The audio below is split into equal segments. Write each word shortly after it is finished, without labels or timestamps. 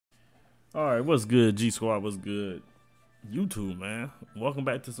Alright, what's good, Geesquad? What's good? YouTube, man. Welcome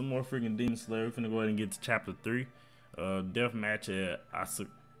back to some more freaking Demon Slayer. We're finna go ahead and get to chapter 3. Death match at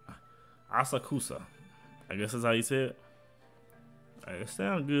ASAKUSA. I guess that's how you say it. It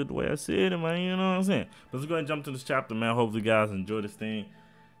sounds good the way I said it, man. You know what I'm saying? Let's go ahead and jump to this chapter, man. Hopefully, you guys enjoy this thing.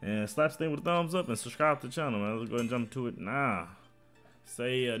 And slap this thing with a thumbs up and subscribe to the channel, man. Let's go ahead and jump to it now.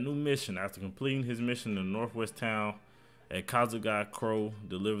 Say a new mission. After completing his mission in the northwest town, a Kazuga Crow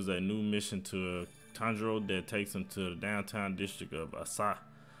delivers a new mission to Tanjiro that takes him to the downtown district of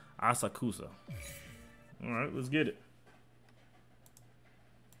ASAKUSA. Alright, let's get it.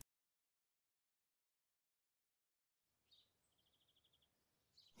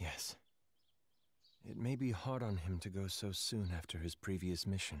 Yes. It may be hard on him to go so soon after his previous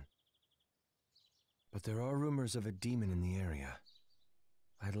mission. But there are rumors of a demon in the area.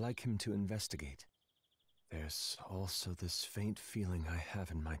 I'd like him to investigate. There's also this faint feeling I have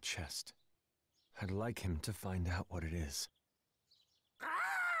in my chest. I'd like him to find out what it is.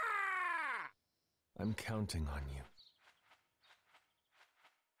 I'm counting on you.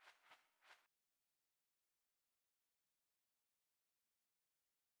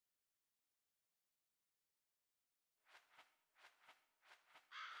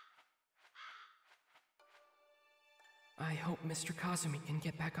 I hope Mr. Kazumi can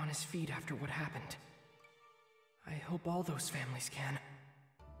get back on his feet after what happened. I hope all those families can.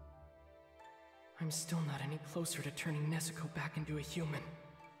 I'm still not any closer to turning Nezuko back into a human.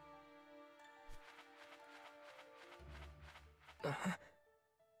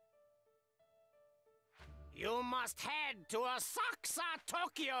 You must head to ASAKUSA,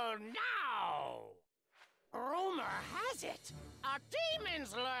 Tokyo now! Rumor has it, a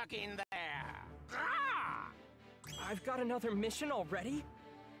demon's lurking there! Grah! I've got another mission already?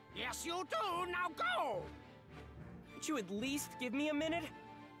 Yes, you do, now go! Could you at least give me a minute?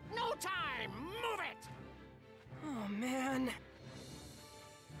 No time, move it! Oh, man.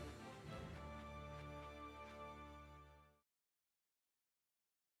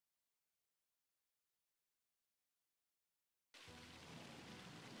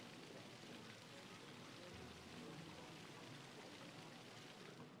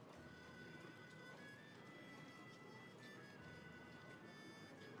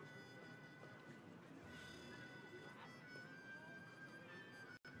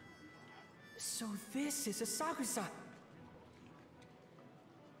 So this is ASAKUSA.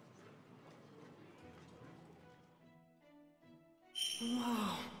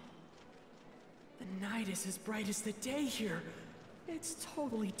 Whoa. The night is as bright as the day here. It's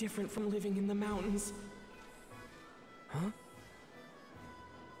totally different from living in the mountains. Huh?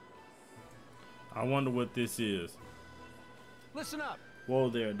 I wonder what this is. Listen up! Whoa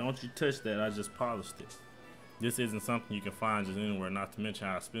there, don't you touch that, I just polished it. This isn't something you can find just anywhere, not to mention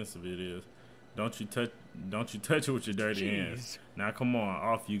how expensive it is. Don't you touch it with your dirty hands. Now come on,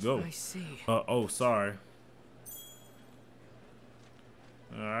 off you go. I see. Oh, sorry.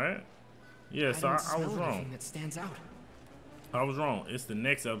 Alright. Yeah, so I was wrong. Anything that stands out. I was wrong. It's the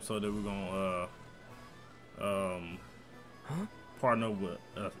next episode that we're gonna partner with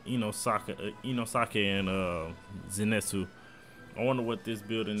Inosake and Zenitsu. I wonder what this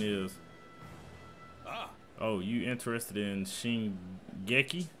building is. Oh, you interested in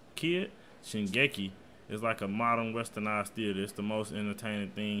Shingeki, kid? Shingeki is like a modern westernized theater. It's the most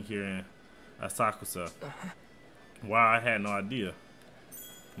entertaining thing here in ASAKUSA. Wow, I had no idea.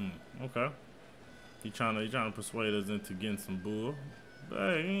 Okay. He trying to persuade us into getting some bull. But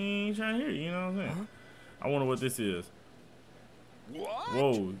hey, he ain't trying to hear you, you know what I'm saying? I wonder what this is. What?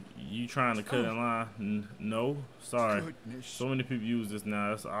 Whoa, you trying to cut in line? No, sorry. Goodness. So many people use this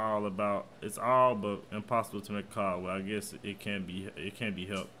now. It's all but impossible to make a call. Well, I guess it can be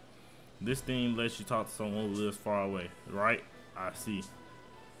helped. This thing lets you talk to someone who lives far away, right? I see.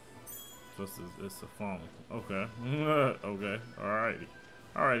 So it's a phone. Okay. Okay.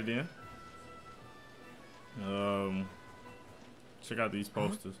 Alrighty then. Check out these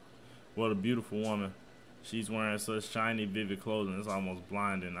posters. What a beautiful woman. She's wearing such shiny, vivid clothing. It's almost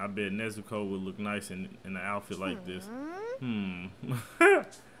blinding. I bet Nezuko would look nice in an outfit like this.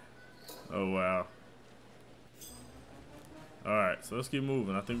 Oh wow. Alright, so let's keep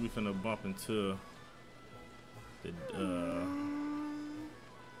moving. I think we finna bump into the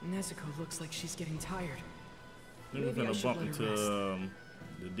Nezuko looks like she's getting tired. I think we're finna bump into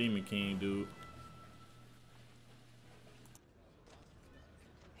the Demon King dude.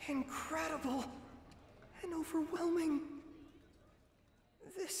 Incredible and overwhelming.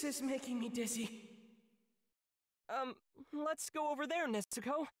 This is making me dizzy. Let's go over there,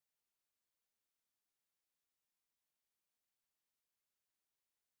 Nezuko.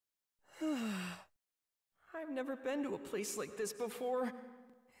 I've never been to a place like this before.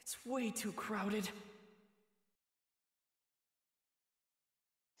 It's way too crowded.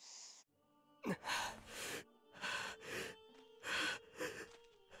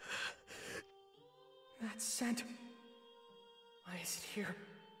 That scent. Why is it here?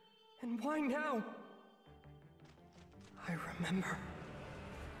 And why now? I remember.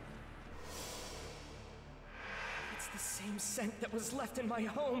 It's the same scent that was left in my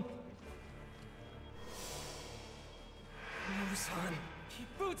home. Muzan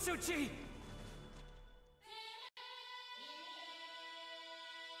Kibutsuchi!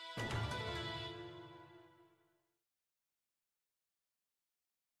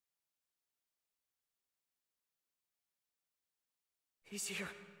 He's here,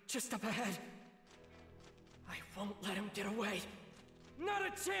 just up ahead. I won't let him get away. Not a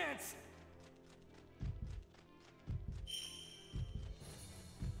chance!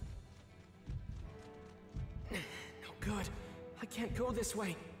 No good. I can't go this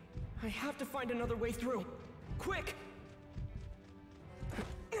way. I have to find another way through. Quick!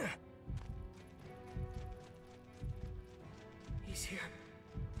 He's here.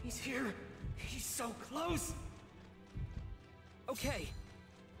 He's here. He's so close! Okay.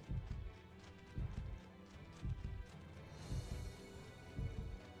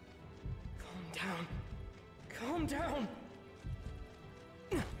 Calm down. Calm down!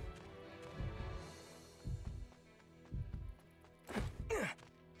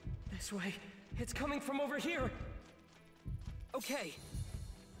 This way. It's coming from over here. Okay.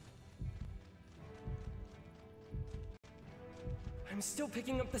 I'm still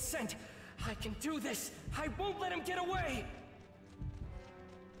picking up the scent. I can do this. I won't let him get away.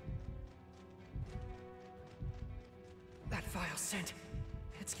 That vile scent.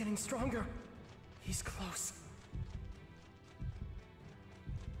 It's getting stronger. He's close.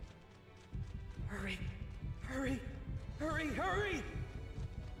 Hurry. Hurry. Hurry, hurry!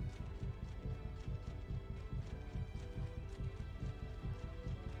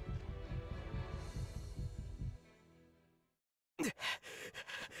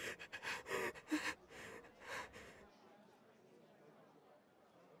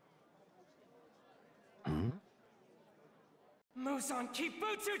 Muzan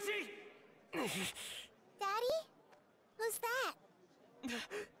Kibutsuchi! Daddy? Who's that?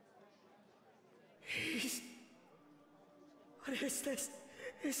 He's... What is this?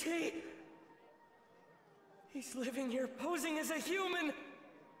 Is he... He's living here posing as a human!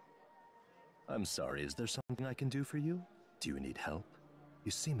 I'm sorry, is there something I can do for you? Do you need help?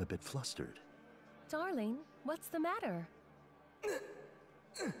 You seem a bit flustered. Darling, what's the matter?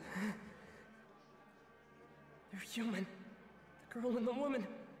 They're human. The girl and the woman,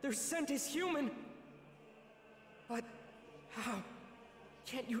 their scent is human. But how?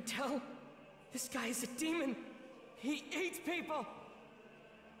 Can't you tell? This guy is a demon. He eats people.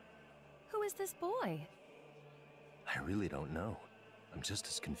 Who is this boy? I really don't know. I'm just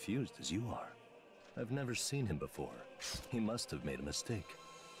as confused as you are. I've never seen him before. He must have made a mistake.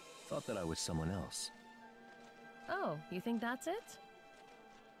 Thought that I was someone else. Oh, you think that's it?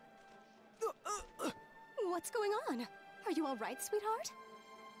 What's going on? Are you all right, sweetheart?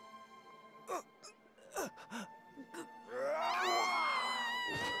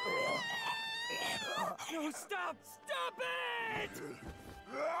 No, stop! Stop it!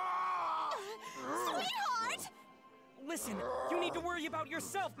 Sweetheart! Listen, you need to worry about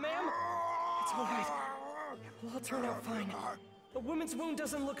yourself, ma'am. It's all right. It will all turn out fine. The woman's wound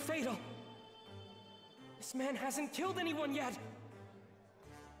doesn't look fatal. This man hasn't killed anyone yet.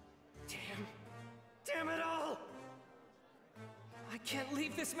 Damn it all! I can't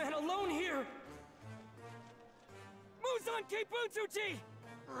leave this man alone here! Muzan Kibutsuchi!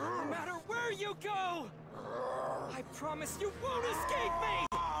 No matter where you go! I promise you won't escape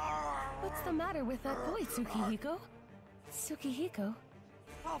me! What's the matter with that boy, Tsukihiko? Tsukihiko?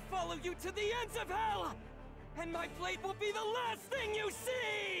 I'll follow you to the ends of hell! And my blade will be the last thing you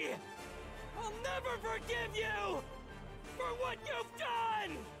see! I'll never forgive you! For what you've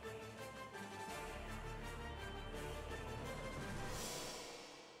done!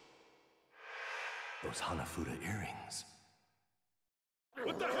 Those Hanafuda earrings.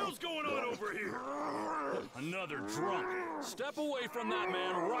 What the hell's going on over here? Another drunk. Step away from that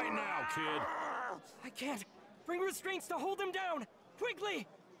man right now, kid. I can't. Bring restraints to hold him down! Quickly!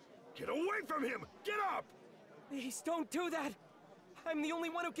 Get away from him! Get up! Please don't do that! I'm the only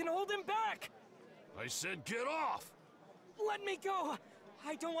one who can hold him back! I said get off! Let me go!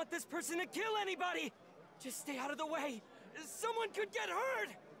 I don't want this person to kill anybody! Just stay out of the way! Someone could get hurt!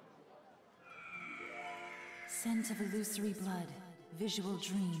 Scent of illusory blood. Visual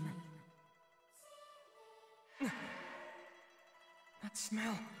dream. That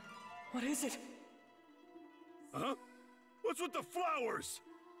smell. What is it? Huh? What's with the flowers?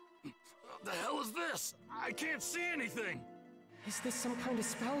 What the hell is this? I can't see anything. Is this some kind of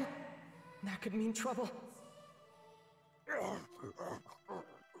spell? That could mean trouble.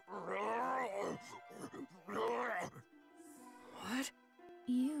 What?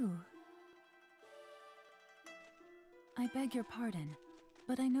 You. I beg your pardon,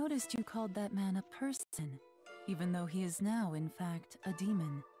 but I noticed you called that man a person, even though he is now, in fact, a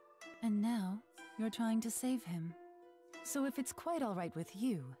demon. And now, you're trying to save him. So if it's quite all right with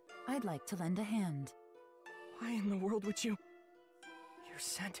you, I'd like to lend a hand. Why in the world would you? You're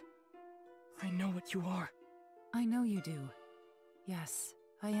sent. I know what you are. I know you do. Yes,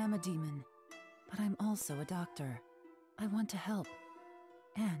 I am a demon, but I'm also a doctor. I want to help,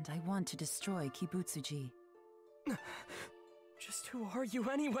 and I want to destroy Kibutsuji. Just who are you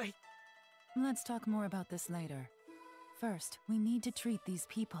anyway? Let's talk more about this later. First, we need to treat these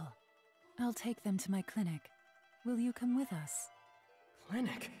people. I'll take them to my clinic. Will you come with us?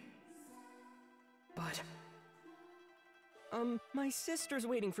 Clinic? But... my sister's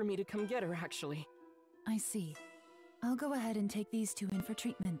waiting for me to come get her, actually. I see. I'll go ahead and take these two in for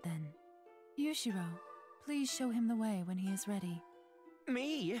treatment then. Yushiro, please show him the way when he is ready.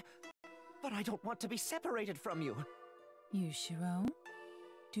 Me? But I don't want to be separated from you. Yushiro,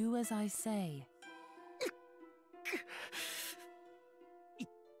 do as I say.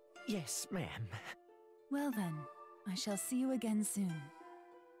 Yes, ma'am. Well then, I shall see you again soon.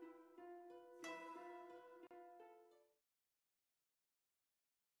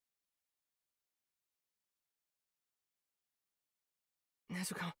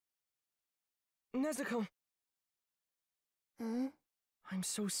 Nezuko. Nezuko! Huh? I'm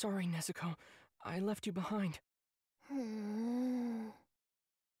so sorry, Nezuko. I left you behind. Huh?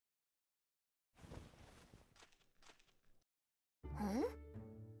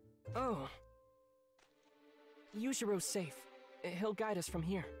 Oh. Yushiro's safe. He'll guide us from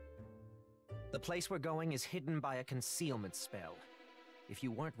here. The place we're going is hidden by a concealment spell. If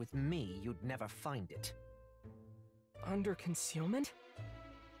you weren't with me, you'd never find it. Under concealment?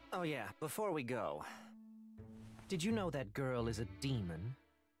 Oh yeah, before we go. Did you know that girl is a demon?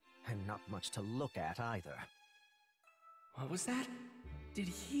 And not much to look at either. What was that? Did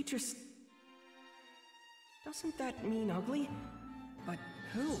he just... Doesn't that mean ugly? But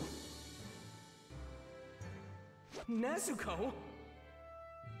who? Nezuko?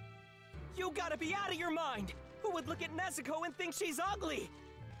 You gotta be out of your mind! Who would look at Nezuko and think she's ugly?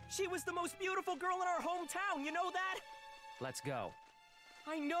 She was the most beautiful girl in our hometown, you know that? Let's go.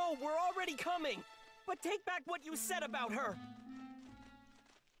 I know, we're already coming! But take back what you said about her!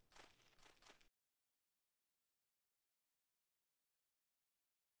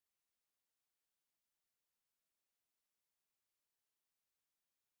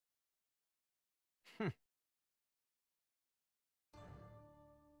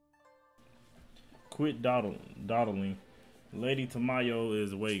 Quit dawdling. Lady Tamayo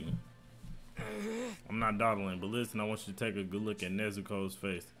is waiting. I'm not dawdling, but listen, I want you to take a good look at Nezuko's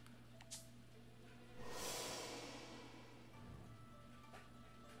face.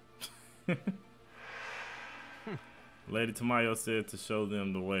 Lady Tamayo said to show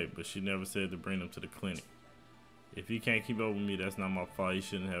them the way, but she never said to bring them to the clinic. If he can't keep up with me, that's not my fault. He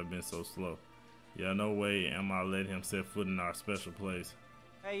shouldn't have been so slow. Yeah, no way am I letting him set foot in our special place.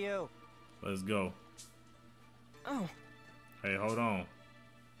 Hey, you. Let's go. Oh. Hey, hold on.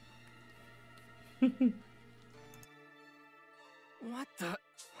 What the...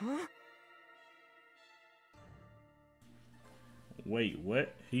 Huh? Wait,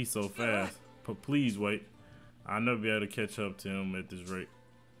 what? He's so fast. But please wait. I'll never be able to catch up to him at this rate.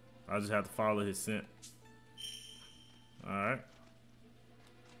 I just have to follow his scent. Alright.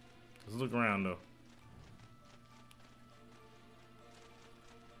 Let's look around though.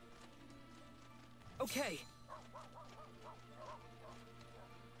 Okay.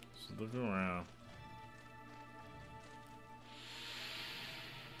 Let's look around.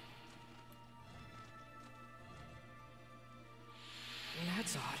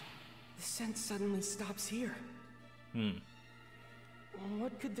 That's odd. The scent suddenly stops here.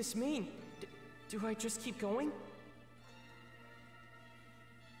 What could this mean? Do I just keep going?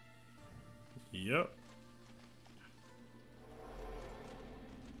 Yep.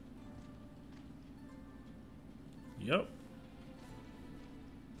 Yep.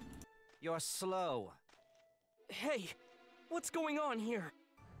 You're slow. Hey, what's going on here?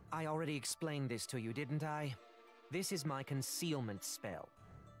 I already explained this to you, didn't I? This is my concealment spell.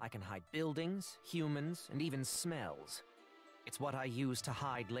 I can hide buildings, humans, and even smells. It's what I use to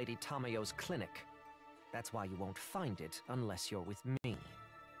hide Lady Tamayo's clinic. That's why you won't find it unless you're with me.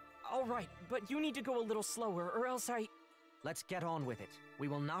 All right, but you need to go a little slower, or else I... Let's get on with it. We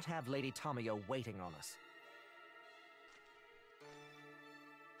will not have Lady Tamayo waiting on us.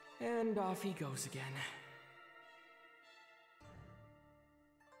 And off he goes again.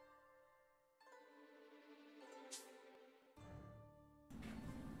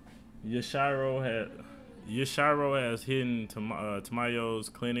 Yashiro has hidden Tamayo's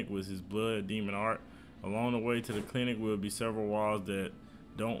clinic with his blood demon art. Along the way to the clinic will be several walls that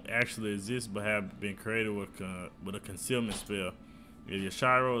don't actually exist but have been created with a concealment spell. If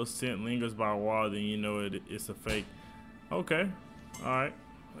Yashiro's scent lingers by a wall, then you know it's a fake. Okay, alright,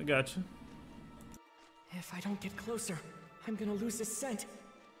 I got you. If I don't get closer, I'm gonna lose his scent.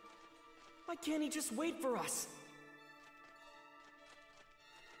 Why can't he just wait for us?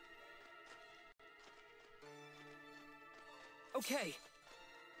 Okay.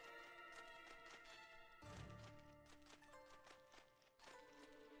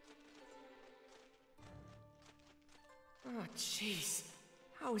 Oh, jeez.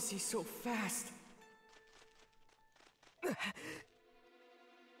 How is he so fast?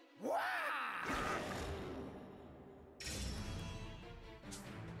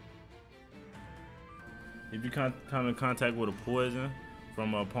 If you come in contact with a poison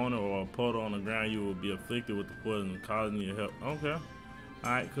from an opponent or a puddle on the ground, you will be afflicted with the poison, causing you help. Okay.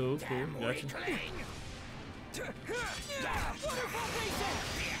 Alright, cool. Gotcha.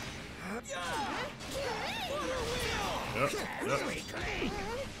 Yep.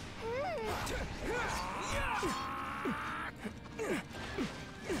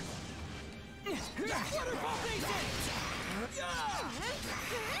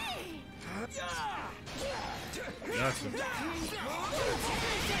 Gotcha.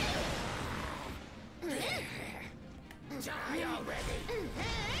 Die already!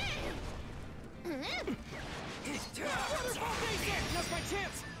 Now's my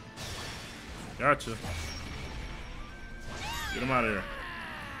chance! Gotcha. Get him out of here.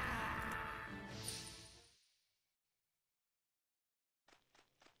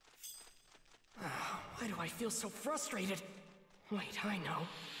 Why do I feel so frustrated? Wait, I know.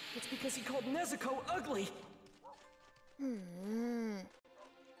 It's because he called Nezuko ugly.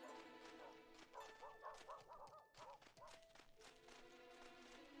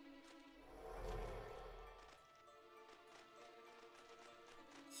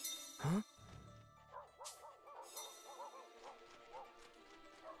 Huh?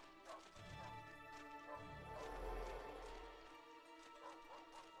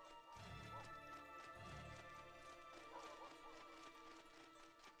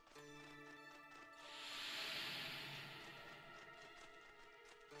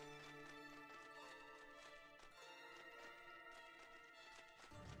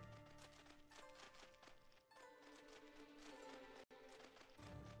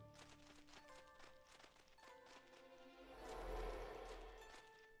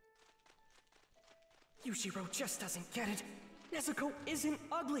 Yushiro just doesn't get it. Nezuko isn't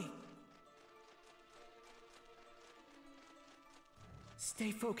ugly.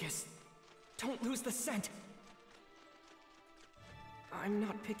 Stay focused. Don't lose the scent. I'm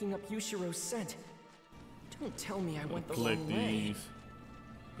not picking up Yushiro's scent. Don't tell me I went the wrong way.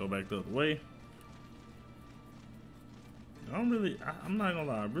 Go back the other way. I'm not gonna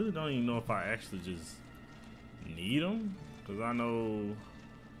lie, I really don't even know if I actually just need them. Because I don't know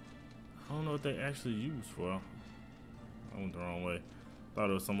what they actually use for. I went the wrong way. Thought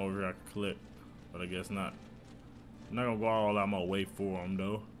there was some over here I could collect, but I guess not. I'm not gonna go all out my way for them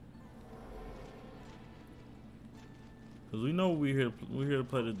though. Cause we know we're here to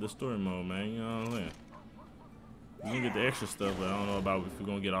play the story mode, man. You know what I'm saying? We can get the extra stuff, but I don't know about if we're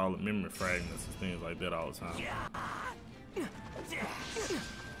gonna get all the memory fragments and things like that all the time.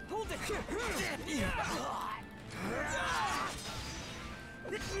 Hold it!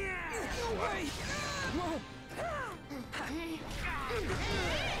 No way! Whoa!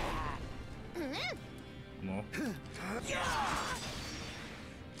 Come on.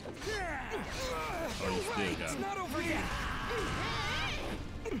 Oh, you still got It's it. not over yet!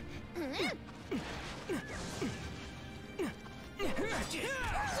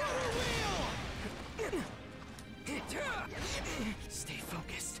 Stay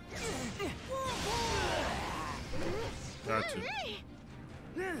focused. Gotcha.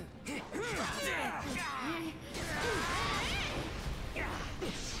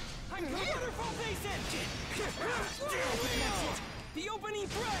 I'm the waterfall basin! The opening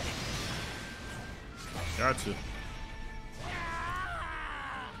thread! Gotcha.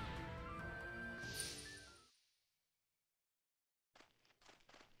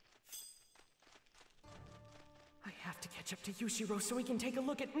 catch up to Yushiro so we can take a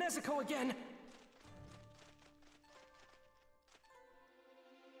look at Nezuko again!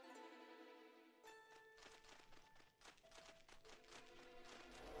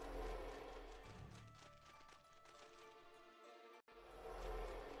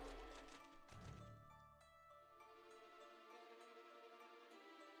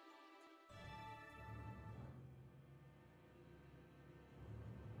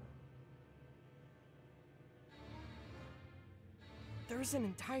 There's an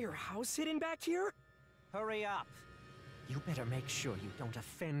entire house hidden back here? Hurry up! You better make sure you don't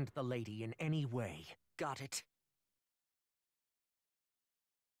offend the lady in any way. Got it?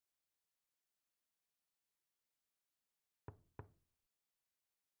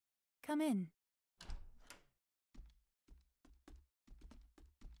 Come in.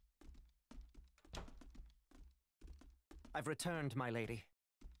 I've returned, my lady.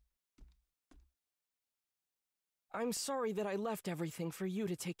 I'm sorry that I left everything for you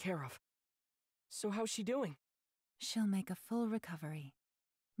to take care of. So how's she doing? She'll make a full recovery.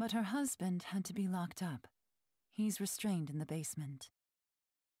 But her husband had to be locked up. He's restrained in the basement.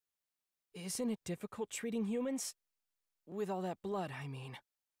 Isn't it difficult treating humans? With all that blood, I mean.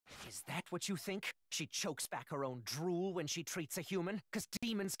 Is that what you think? She chokes back her own drool when she treats a human? 'Cause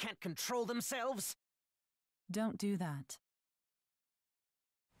demons can't control themselves? Don't do that.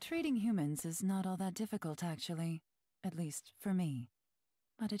 Treating humans is not all that difficult, actually. At least, for me.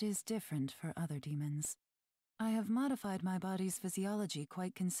 But it is different for other demons. I have modified my body's physiology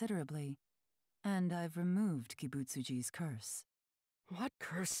quite considerably. And I've removed Kibutsuji's curse. What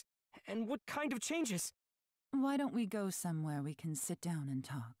curse? And what kind of changes? Why don't we go somewhere we can sit down and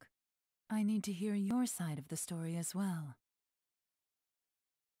talk? I need to hear your side of the story as well.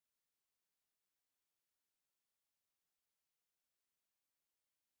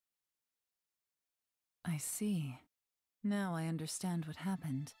 I see. Now I understand what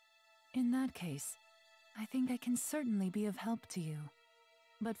happened. In that case, I think I can certainly be of help to you.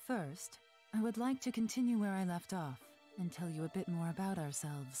 But first, I would like to continue where I left off and tell you a bit more about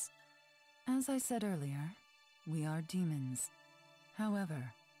ourselves. As I said earlier, we are demons.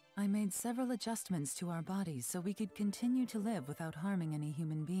 However, I made several adjustments to our bodies so we could continue to live without harming any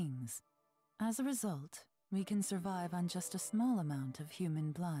human beings. As a result, we can survive on just a small amount of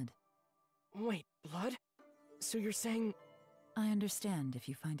human blood. Wait, blood? So you're saying... I understand if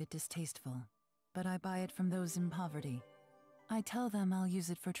you find it distasteful, but I buy it from those in poverty. I tell them I'll use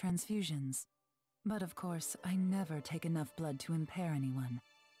it for transfusions. But of course, I never take enough blood to impair anyone.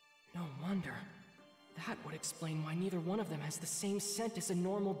 No wonder. That would explain why neither one of them has the same scent as a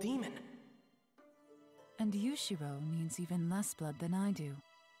normal demon. And Yushiro needs even less blood than I do,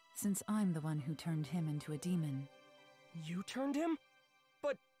 since I'm the one who turned him into a demon. You turned him?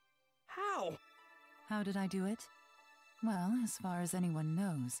 But how? How did I do it? Well, as far as anyone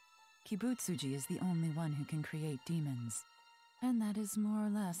knows, Kibutsuji is the only one who can create demons. And that is more or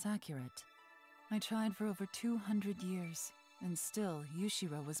less accurate. I tried for over 200 years, and still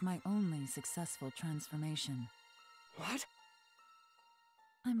Yushiro was my only successful transformation. What?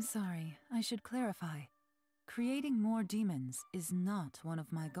 I'm sorry, I should clarify. Creating more demons is not one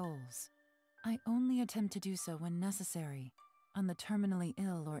of my goals. I only attempt to do so when necessary, on the terminally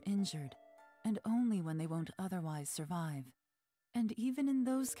ill or injured, and only when they won't otherwise survive. And even in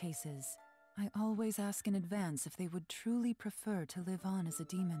those cases, I always ask in advance if they would truly prefer to live on as a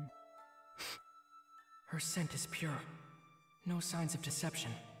demon. Her scent is pure. No signs of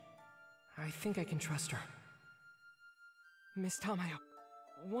deception. I think I can trust her. Miss Tamayo,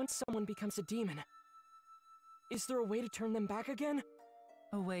 once someone becomes a demon, is there a way to turn them back again?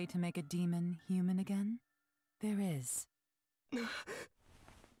 A way to make a demon human again? There is.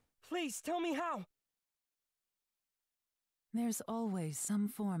 Please, tell me how! There's always some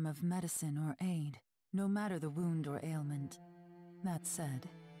form of medicine or aid, no matter the wound or ailment. That said,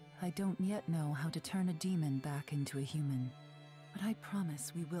 I don't yet know how to turn a demon back into a human. But I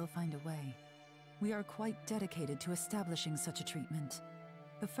promise we will find a way. We are quite dedicated to establishing such a treatment.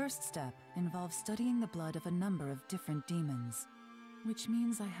 The first step involves studying the blood of a number of different demons, which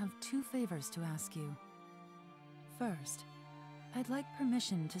means I have 2 favors to ask you. First, I'd like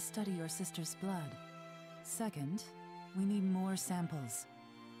permission to study your sister's blood. Second, we need more samples.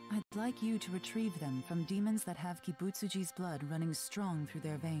 I'd like you to retrieve them from demons that have Kibutsuji's blood running strong through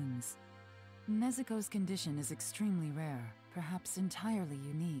their veins. Nezuko's condition is extremely rare, perhaps entirely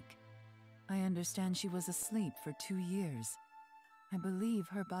unique. I understand she was asleep for 2 years. I believe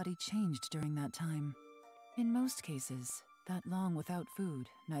her body changed during that time. In most cases, that long without food,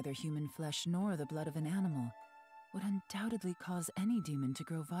 neither human flesh nor the blood of an animal, would undoubtedly cause any demon to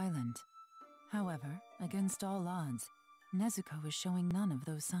grow violent. However, against all odds, Nezuko is showing none of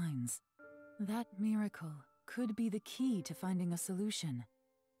those signs. That miracle could be the key to finding a solution.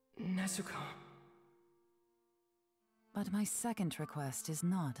 Nezuko. But my second request is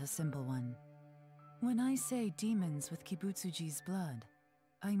not a simple one. When I say demons with Kibutsuji's blood,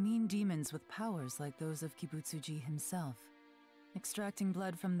 I mean demons with powers like those of Kibutsuji himself. Extracting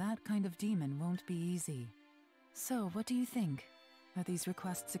blood from that kind of demon won't be easy. So, what do you think? Are these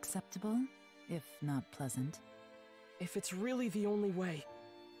requests acceptable, if not pleasant? If it's really the only way,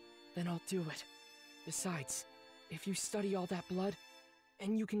 then I'll do it. Besides, if you study all that blood,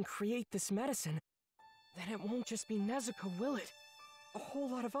 and you can create this medicine, then it won't just be Nezuko, will it? A whole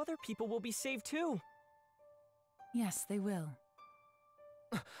lot of other people will be saved too. Yes, they will.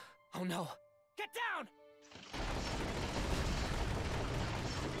 Oh no! Get down!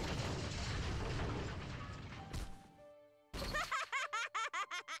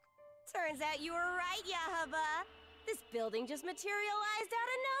 Turns out you were right, Yaiba. This building just materialized out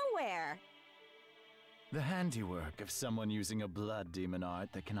of nowhere. The handiwork of someone using a blood demon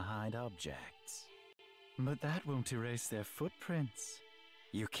art that can hide objects. But that won't erase their footprints.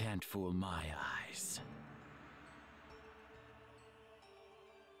 You can't fool my eyes.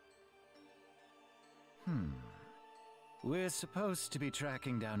 We're supposed to be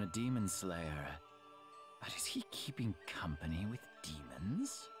tracking down a demon slayer. But is he keeping company with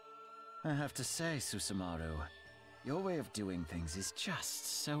demons? I have to say, Susumaru, your way of doing things is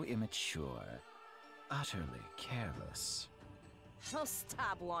just so immature. Utterly careless. Oh,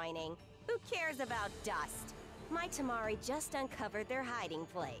 stop whining. Who cares about dust? My Tamari just uncovered their hiding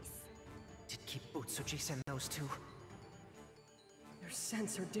place. Did Kibutsuji send those two? Their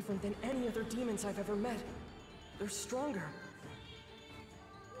scents are different than any other demons I've ever met. They're stronger.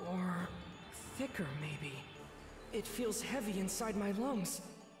 Or thicker, maybe. It feels heavy inside my lungs.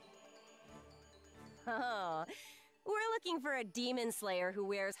 Oh, we're looking for a demon slayer who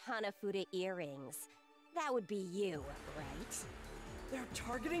wears Hanafuda earrings. That would be you, right? They're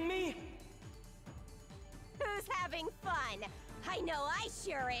targeting me? Who's having fun? I know I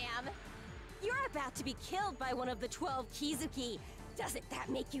sure am. You're about to be killed by one of the 12 Kizuki. Doesn't that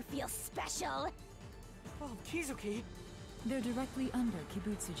make you feel special? 12 Kizuki? They're directly under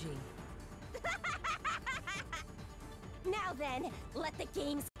Kibutsuji. Now then, let the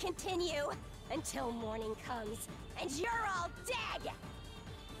games continue until morning comes and you're all dead!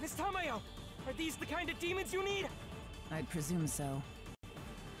 Miss Tamayo, are these the kind of demons you need? I'd presume so.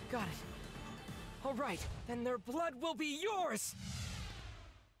 Got it. All right, then their blood will be yours!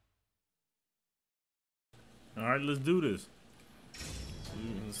 Alright, let's do this.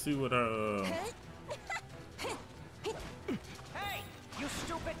 Let's see what Hey, you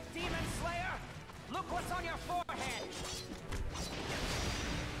stupid demon slayer! Look what's on your forehead!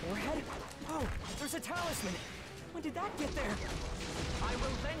 Forehead? Oh, there's a talisman. When did that get there? I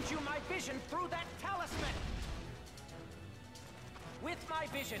will lend you my vision through that talisman! With my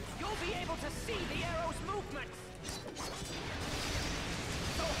vision, you'll be able to see the arrow's movements!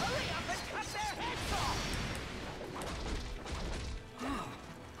 So hurry up and cut their heads off! Wow,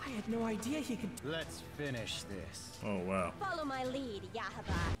 I had no idea he could... Let's finish this. Oh, wow. Follow my lead,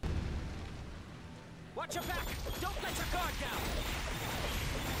 Yaiba. Watch your back! Don't let your guard down!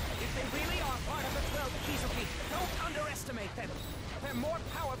 If they really are part of the 12 Kizuki, don't underestimate them! They're more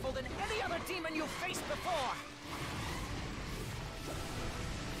powerful than any other demon you've faced before!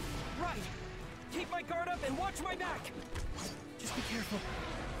 Right! Keep my guard up and watch my back! Just be careful.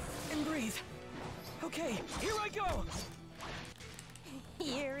 And breathe. Okay, here I go!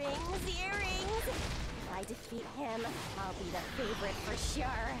 Earrings, earrings! If I defeat him, I'll be the favorite for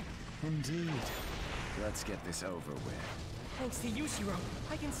sure. Indeed. Let's get this over with. Thanks to Yushiro,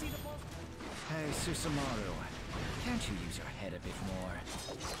 I can see the ball. Hey, Susumaru, can't you use your head a bit more?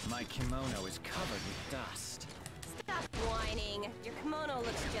 My kimono is covered with dust. Stop whining. Your kimono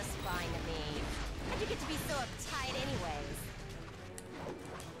looks just fine to me. How'd you get to be so uptight anyways?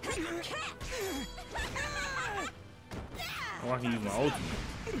 Oh, I can use my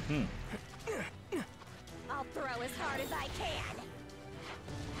ultimate. I'll throw as hard as I can.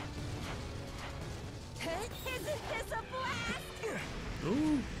 Isn't this a blast?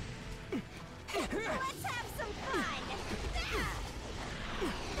 Ooh. Let's have some fun!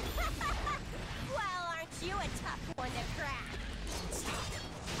 Well, aren't you a tough one to crack? Stop.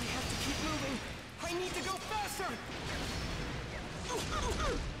 I have to keep moving. I need to go faster!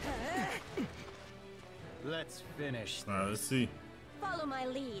 Let's finish. Alright, let's see. Follow my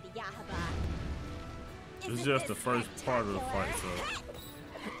lead, Yaiba. This is just the first part of the fight, so.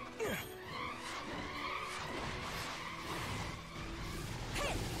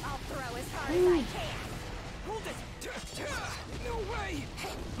 I'll throw as hard as I can. Hold it! No way!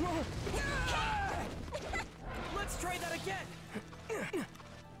 Let's try that again!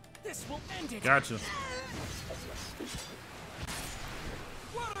 This will end it! Gotcha.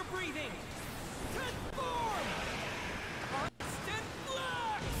 Water breathing! Transform! Instant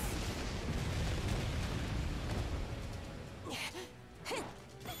flux!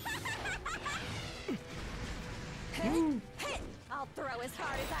 I'll throw as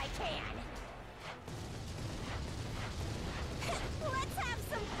hard as I can. Let's have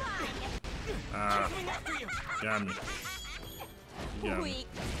some fun. Coming after you! Got me. Got me. Weak.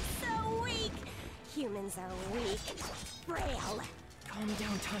 So weak. Humans are weak. Frail. Calm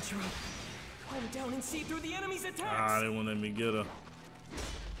down, Tanjiro. Calm down and see through the enemy's attacks! Ah, they won't let me get her.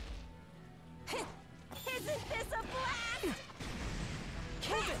 Isn't this a blast?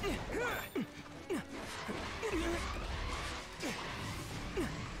 Hold it!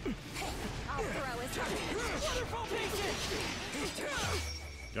 I'll throw as hard. Waterfall patient!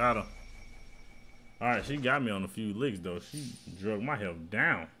 Got her. Alright, she got me on a few licks though. She drug my health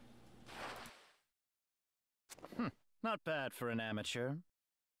down. Not bad for an amateur.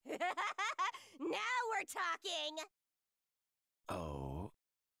 Now we're talking. Oh.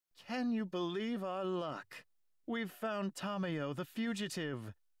 Can you believe our luck? We've found Tamayo the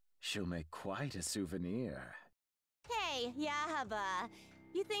fugitive. She'll make quite a souvenir. Hey, Yaiba.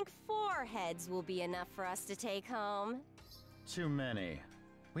 You think 4 heads will be enough for us to take home? Too many.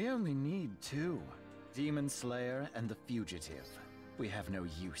 We only need 2. Demon Slayer and the fugitive. We have no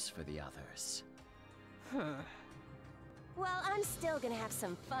use for the others. Well, I'm still gonna have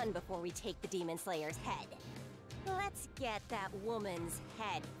some fun before we take the Demon Slayer's head. Let's get that woman's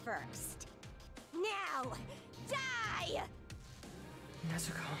head first. Now, die!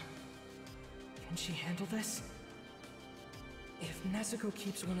 Nezuko, can she handle this? If Nezuko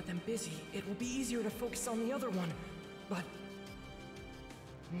keeps one of them busy, it will be easier to focus on the other one. But...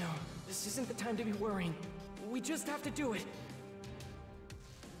 no, this isn't the time to be worrying. We just have to do it.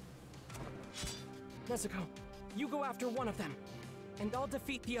 Nezuko, you go after one of them, and I'll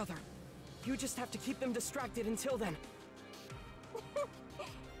defeat the other. You just have to keep them distracted until then.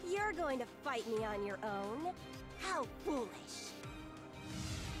 You're going to fight me on your own? How foolish.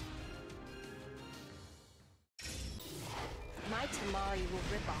 My Tamari will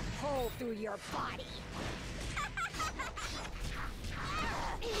rip a hole through your body.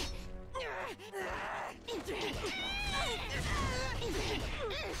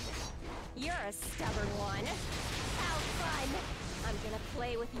 You're a stubborn one. How fun! I'm gonna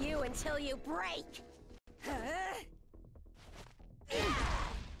play with you until you break.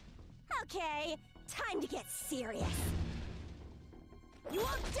 Okay, time to get serious. You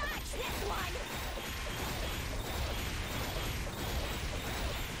won't dodge this one!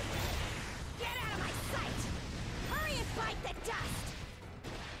 Get out of my sight! Hurry and bite the dust!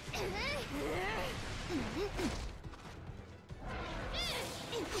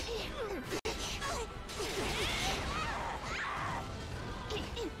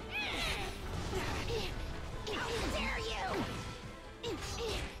 How dare you!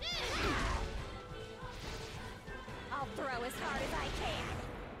 I'll throw as hard as I can.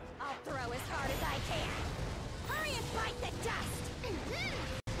 I'll throw as hard as I can. Hurry and bite the dust!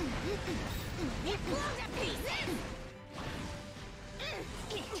 It blew to pieces!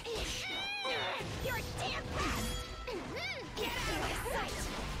 You're damn fast! Get out of my sight!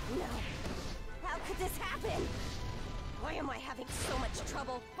 No. How could this happen? Why am I having so much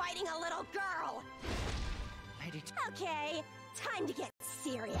trouble fighting a little girl? Okay, time to get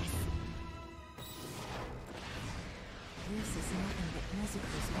serious. This is nothing but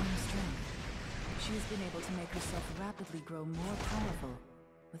Nezuko's own strength. She has been able to make herself rapidly grow more powerful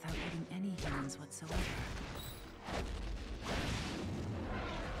without needing any humans whatsoever.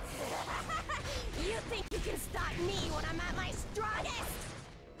 You think you can stop me when I'm at my strongest?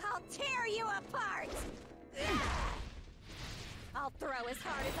 I'll tear you apart! I'll throw as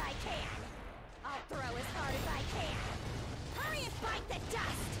hard as I can. I'll throw as hard as I can. Hurry and bite the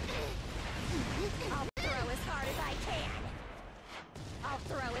dust! I'll throw as hard as I can. I'll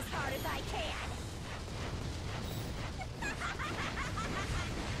throw as hard as I can.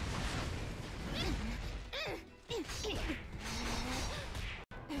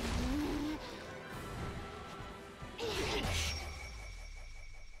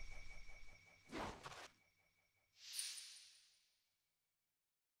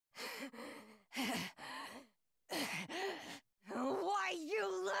 Why, you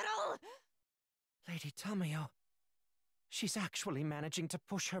little... Lady Tamayo, she's actually managing to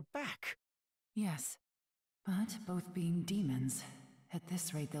push her back. Yes, but both being demons, at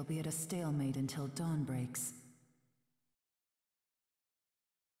this rate they'll be at a stalemate until dawn breaks.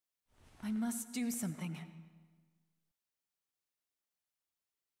 I must do something.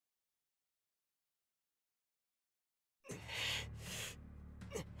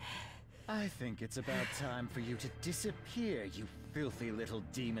 I think it's about time for you to disappear, you filthy little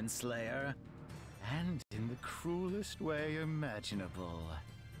demon slayer. And in the cruelest way imaginable.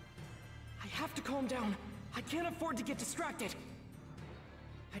 I have to calm down. I can't afford to get distracted.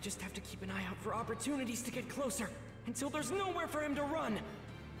 I just have to keep an eye out for opportunities to get closer, until there's nowhere for him to run.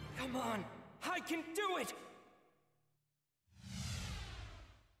 Come on, I can do it!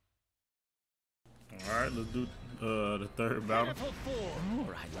 Alright, let's do the third battle. The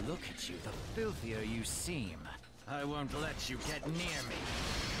more I look at you, the filthier you seem. I won't let you get near me.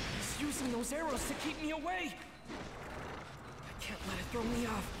 He's using those arrows to keep me away! I can't let it throw me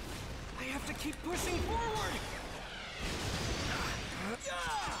off. I have to keep pushing forward!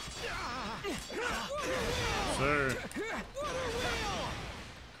 Sir.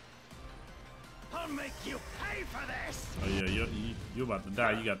 I'll make you pay for this! Oh yeah, you're about to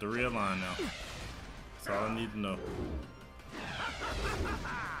die. You got the red line now. That's all I need to know.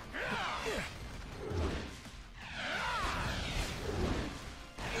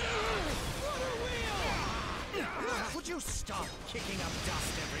 Would you stop kicking up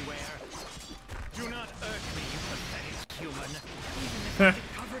dust everywhere? Do not irk me, you pathetic human. Even if I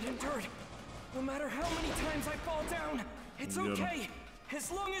get covered in dirt, no matter how many times I fall down, it's okay,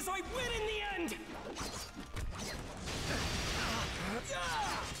 as long as I win in the end!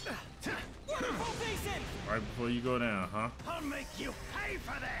 Waterfall basin! Right before you go down, huh? I'll make you pay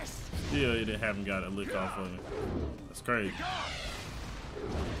for this! Still, you haven't got it licked off of me. That's crazy.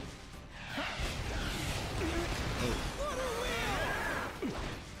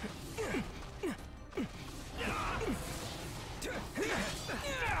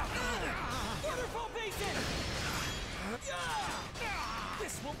 Waterfall basin!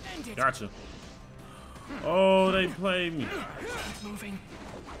 This will end it. Gotcha. Oh, they played me. Keep moving.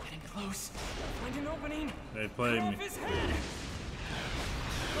 Getting close. Find an opening. They played Cut me. off his head.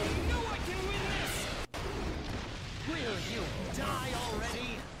 I know I can win this. Will you die already?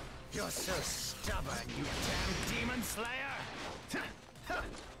 You're so stubborn, you damn demon slayer!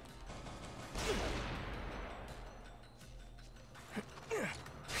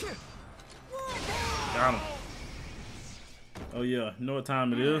 Got him. Oh yeah, you know what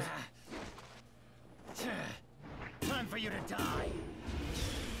time it is? Time for you to die.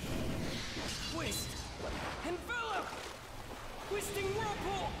 Twist. Envelop. Twisting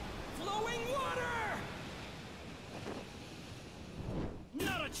whirlpool. Flowing water.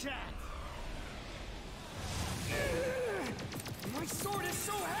 Not a chance. My sword is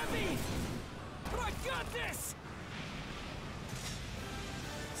so heavy. But I got this.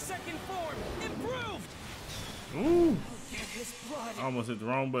 Second form improved. Ooh. Get his blood. I almost hit the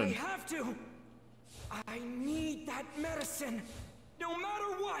wrong I button. have to. I need that medicine, no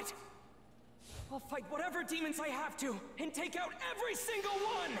matter what. I'll fight whatever demons I have to, and take out every single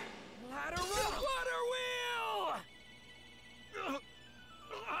one. Ladder up, water wheel.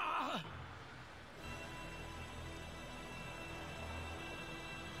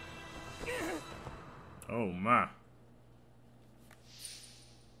 Oh my.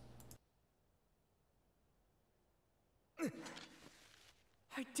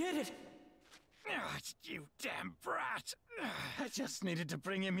 I did it. You damn brat! I just needed to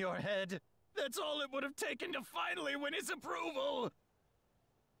bring him your head. That's all it would have taken to finally win his approval.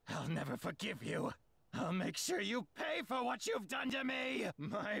 I'll never forgive you. I'll make sure you pay for what you've done to me.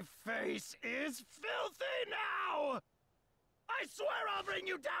 My face is filthy now. I swear I'll bring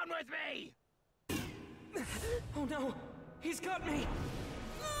you down with me. Oh no, he's got me.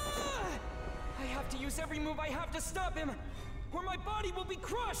 I have to use every move I have to stop him, or my body will be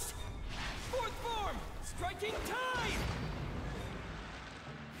crushed. Fourth form, striking time!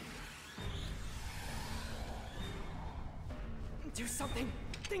 Do something!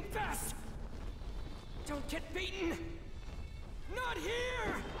 Think fast! Don't get beaten! Not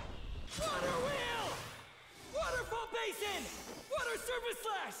here! Water wheel! Waterfall basin! Water surface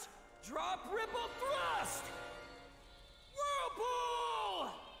slash! Drop ripple thrust!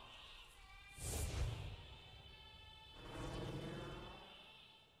 Whirlpool!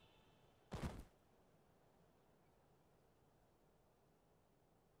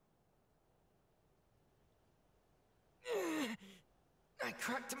 I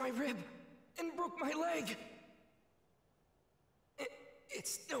cracked my rib and broke my leg.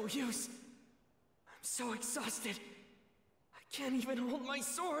 It's no use. I'm so exhausted. I can't even hold my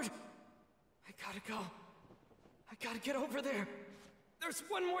sword. I gotta go. I gotta get over there. There's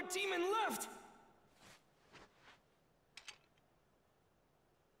one more demon left.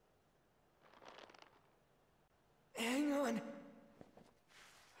 on.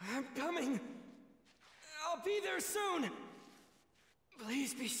 I'm coming. I'll be there soon.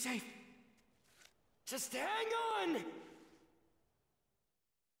 Please be safe. Just hang on!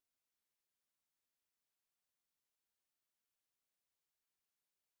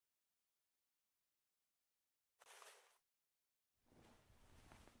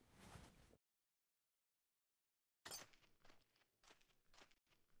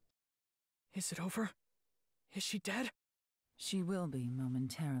 Is it over? Is she dead? She will be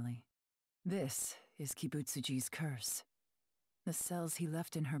momentarily. This is Kibutsuji's curse. The cells he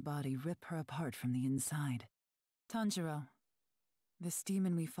left in her body rip her apart from the inside. Tanjiro, this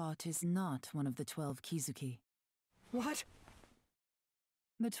demon we fought is not one of the 12 Kizuki. What?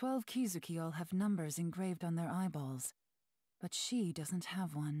 The 12 Kizuki all have numbers engraved on their eyeballs, but she doesn't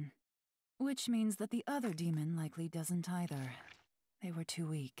have one. Which means that the other demon likely doesn't either. They were too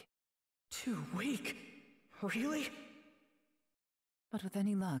weak. Too weak? Really? But with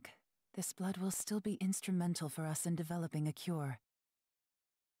any luck, this blood will still be instrumental for us in developing a cure.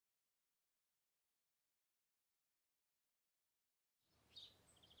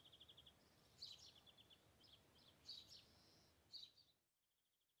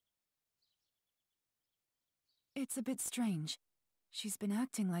 It's a bit strange. She's been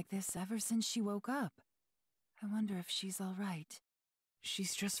acting like this ever since she woke up. I wonder if she's all right.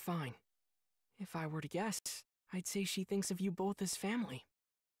 She's just fine. If I were to guess, I'd say she thinks of you both as family.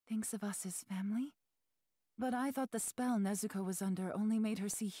 Thinks of us as family? But I thought the spell Nezuko was under only made her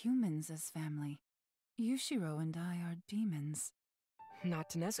see humans as family. Yushiro and I are demons.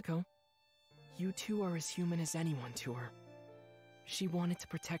 Not to Nezuko. You two are as human as anyone to her. She wanted to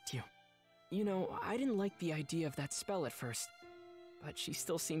protect you. You know, I didn't like the idea of that spell at first, but she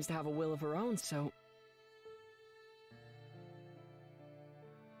still seems to have a will of her own, so...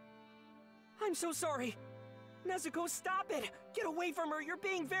 I'm so sorry! Nezuko, stop it! Get away from her! You're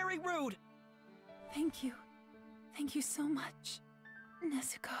being very rude! Thank you. Thank you so much,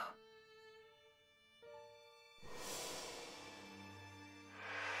 Nezuko.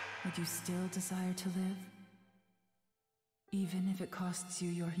 Would you still desire to live? Even if it costs you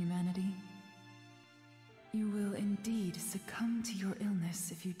your humanity? You will indeed succumb to your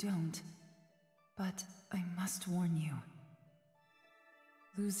illness if you don't. But I must warn you.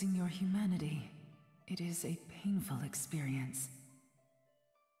 Losing your humanity, it is a painful experience.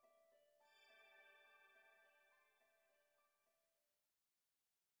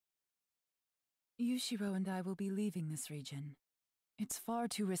 Yushiro and I will be leaving this region. It's far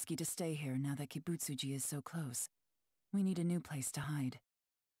too risky to stay here now that Kibutsuji is so close. We need a new place to hide.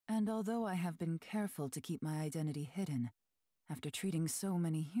 And although I have been careful to keep my identity hidden, after treating so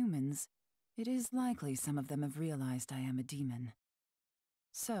many humans, it is likely some of them have realized I am a demon.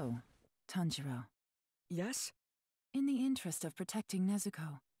 So, Tanjiro. Yes? In the interest of protecting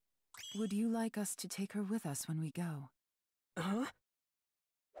Nezuko, would you like us to take her with us when we go? Huh?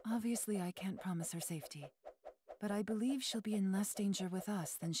 Obviously, I can't promise her safety, but I believe she'll be in less danger with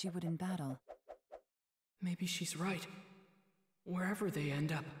us than she would in battle. Maybe she's right. Wherever they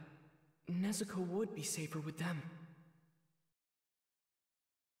end up, Nezuko would be safer with them.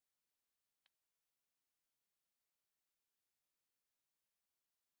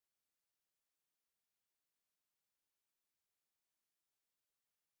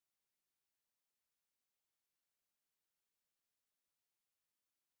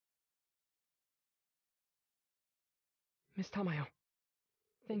 Miss Tamayo,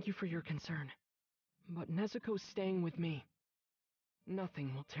 thank you for your concern. But Nezuko's staying with me.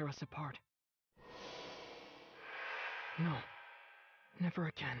 Nothing will tear us apart. No, never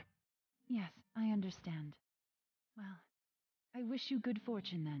again. Yes, I understand. Well, I wish you good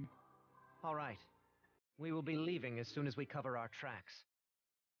fortune then. All right. We will be leaving as soon as we cover our tracks.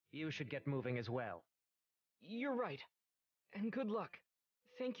 You should get moving as well. You're right. And good luck.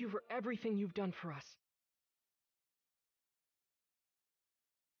 Thank you for everything you've done for us.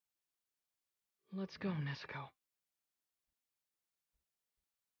 Let's go, Nezuko.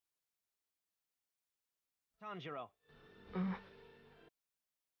 Tanjiro.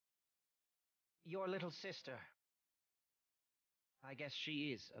 Your little sister. I guess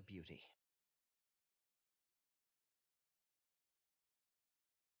she is a beauty.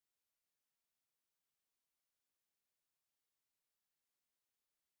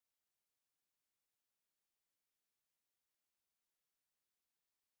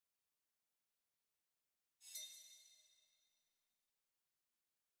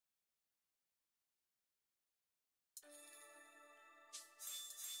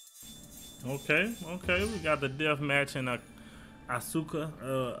 Okay, we got the death match in ASAKUSA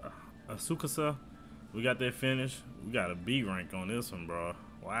We got that finish. We got a B rank on this one, bro.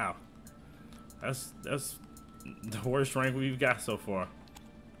 Wow. That's the worst rank we've got so far.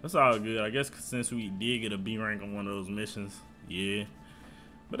 That's all good. I guess since we did get a B rank on one of those missions. Yeah.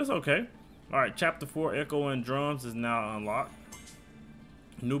 But it's okay. Alright, chapter 4, Echo and Drums is now unlocked.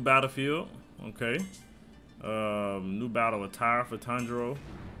 New battlefield. Okay. New battle attire for Tanjiro.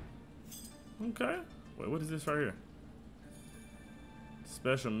 Okay. Wait, what is this right here?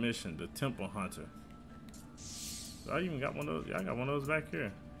 Special mission, the Temple Hunter. I even got one of those. Yeah, I got one of those back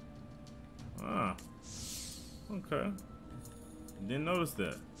here. Ah. Okay. Didn't notice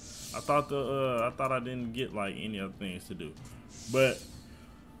that. I thought I didn't get like any other things to do. But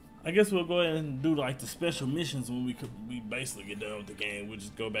I guess we'll go ahead and do like the special missions when we basically get done with the game. We'll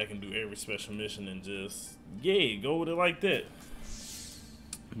just go back and do every special mission and just go with it like that.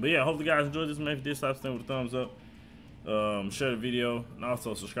 But yeah, I hope you guys enjoyed this. Make this stop staying with a thumbs up. Share the video and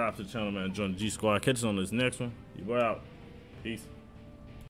also subscribe to the channel, man. Join the Geesquad. Catch us on this next one. You boy out. Peace.